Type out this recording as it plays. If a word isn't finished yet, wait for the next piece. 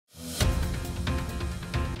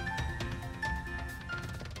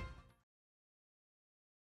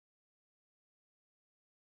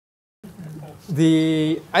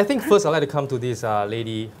I think first I'd like to come to this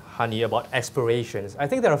lady, Honey, about aspirations. I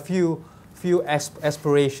think there are a few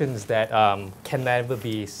aspirations that can never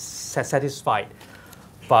be satisfied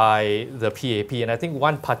by the PAP. And I think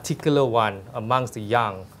one particular one amongst the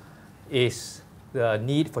young is the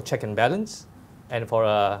need for check and balance and for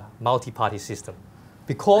a multi-party system.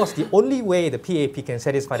 Because the only way the PAP can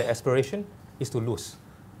satisfy the aspiration is to lose.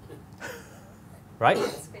 Right?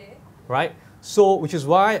 Right? So, which is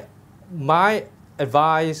why my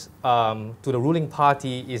advice to the ruling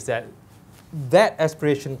party is that that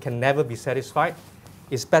aspiration can never be satisfied.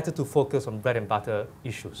 It's better to focus on bread and butter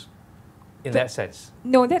issues in that sense.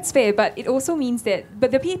 No, that's fair, but it also means that,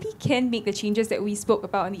 but the PAP can make the changes that we spoke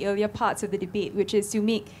about in the earlier parts of the debate, which is to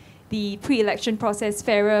make the pre-election process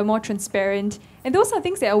fairer, more transparent, and those are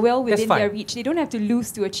things that are well within their reach. They don't have to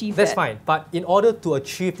lose to achieve that. That's fine, but in order to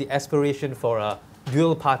achieve the aspiration for a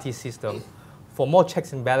dual-party system, for more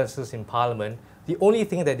checks and balances in Parliament, the only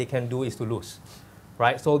thing that they can do is to lose,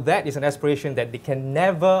 right? So that is an aspiration that they can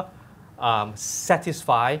never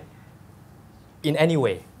satisfy in any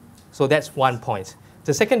way. So that's one point.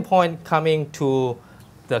 The second point, coming to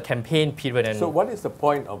the campaign period. And so what is the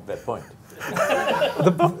point of that point?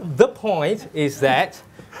 the point is that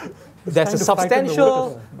there's a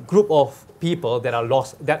substantial group of people that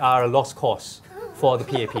are a lost cause for the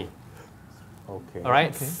PAP. Okay. All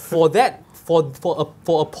right. Okay. For that, for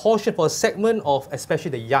a portion, for a segment of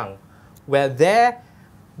especially the young, where their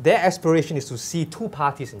aspiration is to see two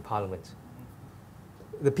parties in Parliament.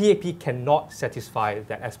 The PAP cannot satisfy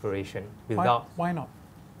that aspiration without. Why not?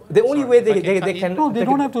 The only way they can. No, they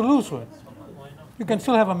don't have to lose. You can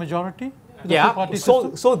still have a majority. Yeah.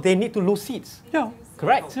 So they need to lose seats. Yeah.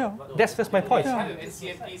 Correct. Yeah. That's just my point. Yeah.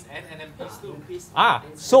 NCMPs and NMPs too.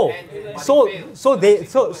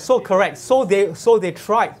 Correct. So they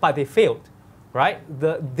tried, but they failed, right?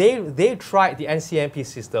 They tried the NCMP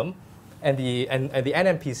system, and the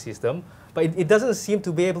NMP system, but it doesn't seem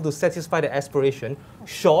to be able to satisfy the aspiration,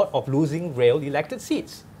 short of losing real elected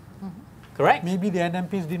seats. Correct? Maybe the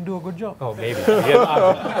NMPs didn't do a good job. Oh, maybe.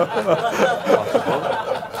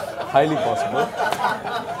 Highly possible.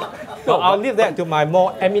 Well, I'll leave that to my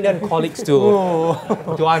more eminent colleagues to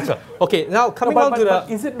answer. Okay, now coming on to the...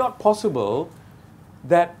 Is it not possible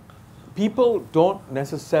that voters don't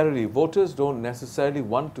necessarily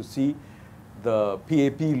want to see the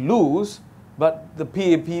PAP lose, but the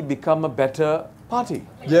PAP become a better party?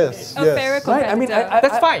 Yes, a fairer competitor. Right? I mean,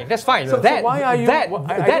 that's fine. That's fine. So why are you?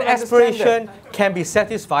 That aspiration can be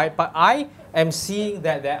satisfied, but I am seeing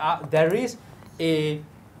that there is a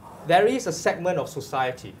segment of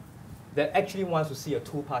society that actually wants to see a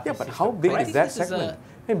two-party system. Yeah, but how big is that segment?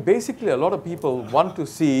 And basically, a lot of people want to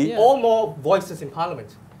see all more voices in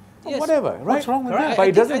Parliament. Yes. Whatever, right? What's wrong with that? But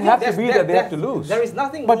it doesn't have to be that they have to lose. There is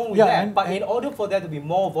nothing wrong with that. But in order for there to be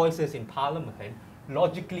more voices in Parliament,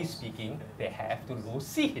 logically speaking, they have to lose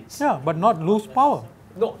seats. Yeah, but not lose power.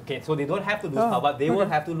 No, okay, so they don't have to lose power, but they will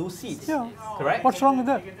have to lose seats. Yeah. Correct? What's wrong with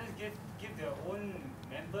that? You can just give their own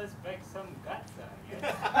members back some guts.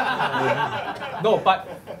 No, but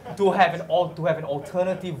to have an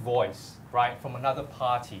alternative voice, right, from another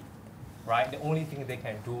party, right, the only thing they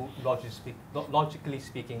can do, logically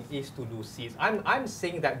speaking, is to lose seats. I'm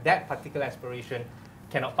saying that particular aspiration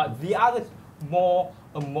cannot, but the other more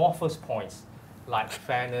amorphous points, like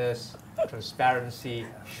fairness, transparency,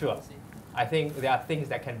 sure. I think there are things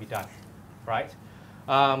that can be done, right?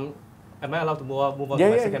 Am I allowed to move on to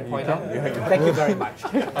my second point now? Thank you very much.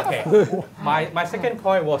 Okay. My second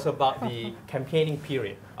point was about the campaigning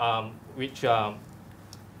period, which I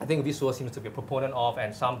think Visual seems to be a proponent of,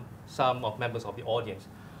 and some of members of the audience.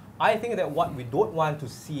 I think that what we don't want to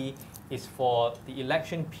see is for the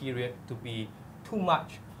election period to be too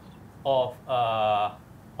much of a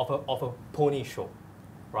pony show,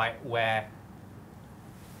 right? Where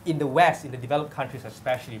in the West, in the developed countries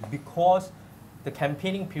especially, because the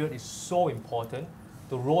campaigning period is so important,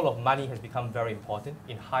 the role of money has become very important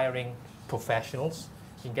in hiring professionals,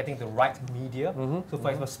 in getting the right media. So for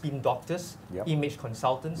example, spin doctors, image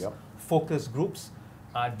consultants, focus groups,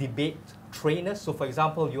 debate trainers. So for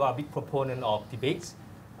example, you are a big proponent of debates.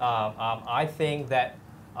 I think that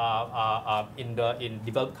in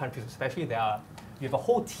developed countries especially, you have a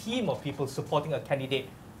whole team of people supporting a candidate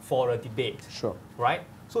for a debate. Sure. Right?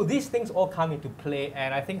 So these things all come into play,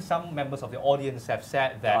 and I think some members of the audience have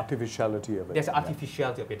said that artificiality of it. There's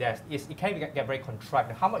artificiality of it. It can get very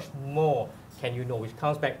contracted. How much more can you know? Which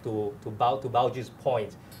comes back to Bauji's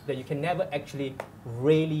point that you can never actually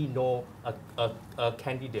really know a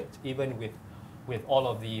candidate, even with all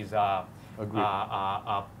of these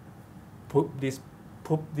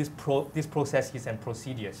these processes and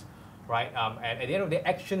procedures. right? And at the end of the day,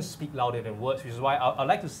 actions speak louder than words, which is why I'd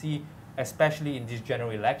like to see, especially in this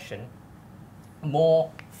general election,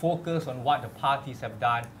 more focus on what the parties have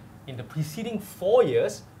done in the preceding 4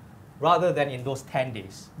 years rather than in those 10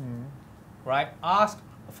 days, right? Ask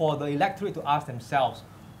for the electorate to ask themselves,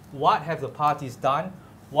 what have the parties done?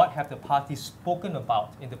 What have the parties spoken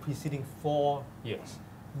about in the preceding 4 years?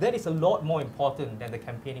 That is a lot more important than the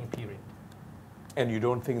campaigning period. And you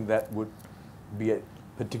don't think that would be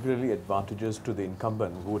particularly advantageous to the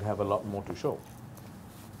incumbent who would have a lot more to show?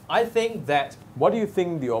 I think that... What do you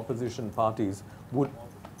think the opposition parties would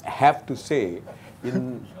have to say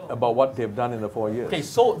about what they've done in the 4 years? Okay,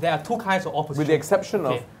 so there are two kinds of opposition. With the exception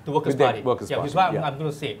of the Workers' the Party. Workers' Party. Which is what I'm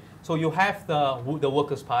going to say. So you have the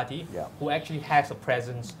Workers' Party, who actually has a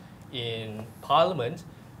presence in Parliament,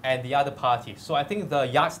 and the other parties. So I think the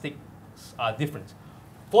yardsticks are different.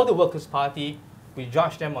 For the Workers' Party, we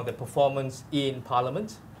judge them on their performance in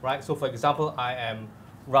Parliament, right? So for example, I am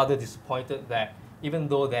rather disappointed that even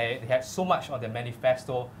though they had so much on their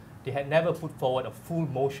manifesto, they had never put forward a full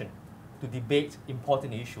motion to debate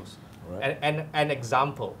important issues. Right. And an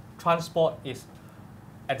example, transport is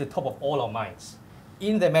at the top of all our minds.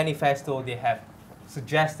 In the manifesto, they have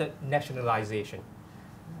suggested nationalization.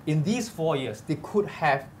 In these 4 years, they could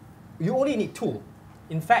have, you only need two.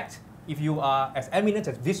 In fact, if you are as eminent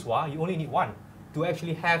as Viswa, you only need one to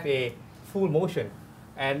actually have a full motion.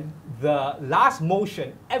 And the last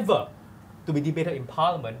motion ever to be debated in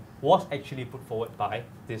Parliament was actually put forward by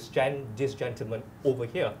this gentleman over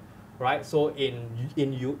here, right? So in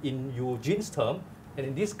Eugene's term and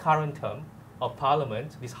in this current term of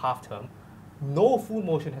Parliament, this half term, no full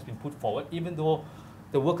motion has been put forward, even though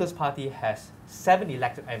the Workers' Party has 7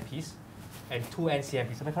 elected MPs and 2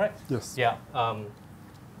 NCMPs. Am I correct? Yes. Yeah.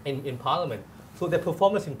 In Parliament. So their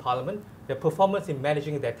performance in Parliament, their performance in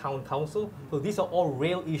managing their town council, so these are all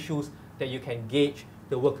real issues that you can gauge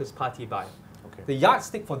the Workers' Party by. Okay. The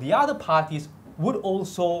yardstick for the other parties would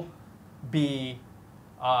also be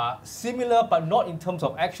similar, but not in terms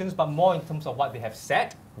of actions, but more in terms of what they have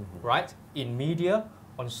said, right? In media,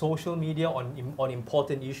 on social media, on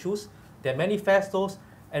important issues, their manifestos,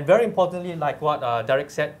 and very importantly, like what Derek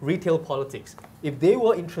said, retail politics. If they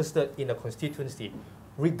were interested in a constituency,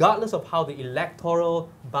 regardless of how the electoral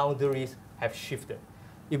boundaries have shifted,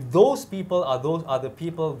 if those people are the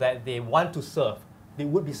people that they want to serve, they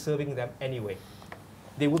would be serving them anyway.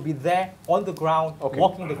 They would be there on the ground,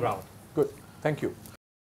 walking the ground. Good. Thank you.